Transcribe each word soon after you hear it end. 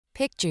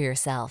Picture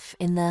yourself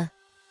in the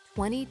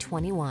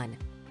 2021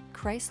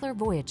 Chrysler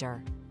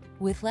Voyager.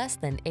 With less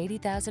than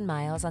 80,000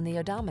 miles on the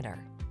odometer,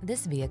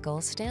 this vehicle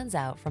stands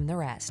out from the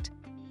rest.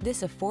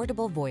 This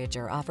affordable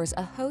Voyager offers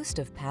a host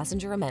of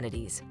passenger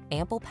amenities,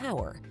 ample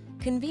power,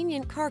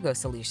 convenient cargo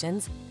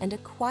solutions, and a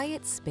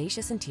quiet,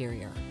 spacious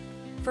interior.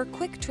 For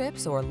quick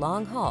trips or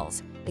long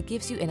hauls, it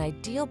gives you an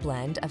ideal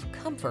blend of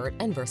comfort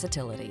and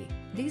versatility.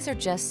 These are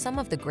just some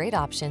of the great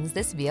options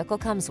this vehicle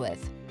comes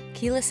with: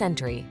 keyless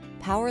entry,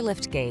 power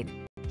liftgate,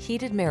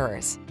 heated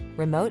mirrors,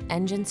 remote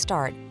engine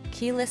start,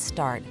 keyless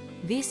start,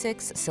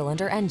 V6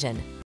 cylinder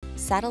engine,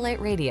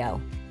 satellite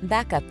radio,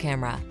 backup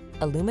camera,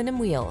 aluminum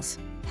wheels,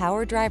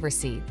 power driver's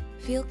seat.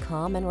 Feel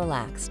calm and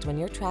relaxed when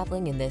you're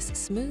traveling in this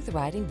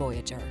smooth-riding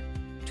Voyager.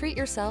 Treat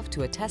yourself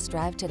to a test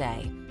drive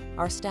today.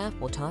 Our staff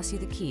will toss you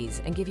the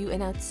keys and give you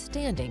an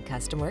outstanding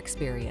customer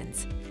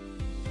experience.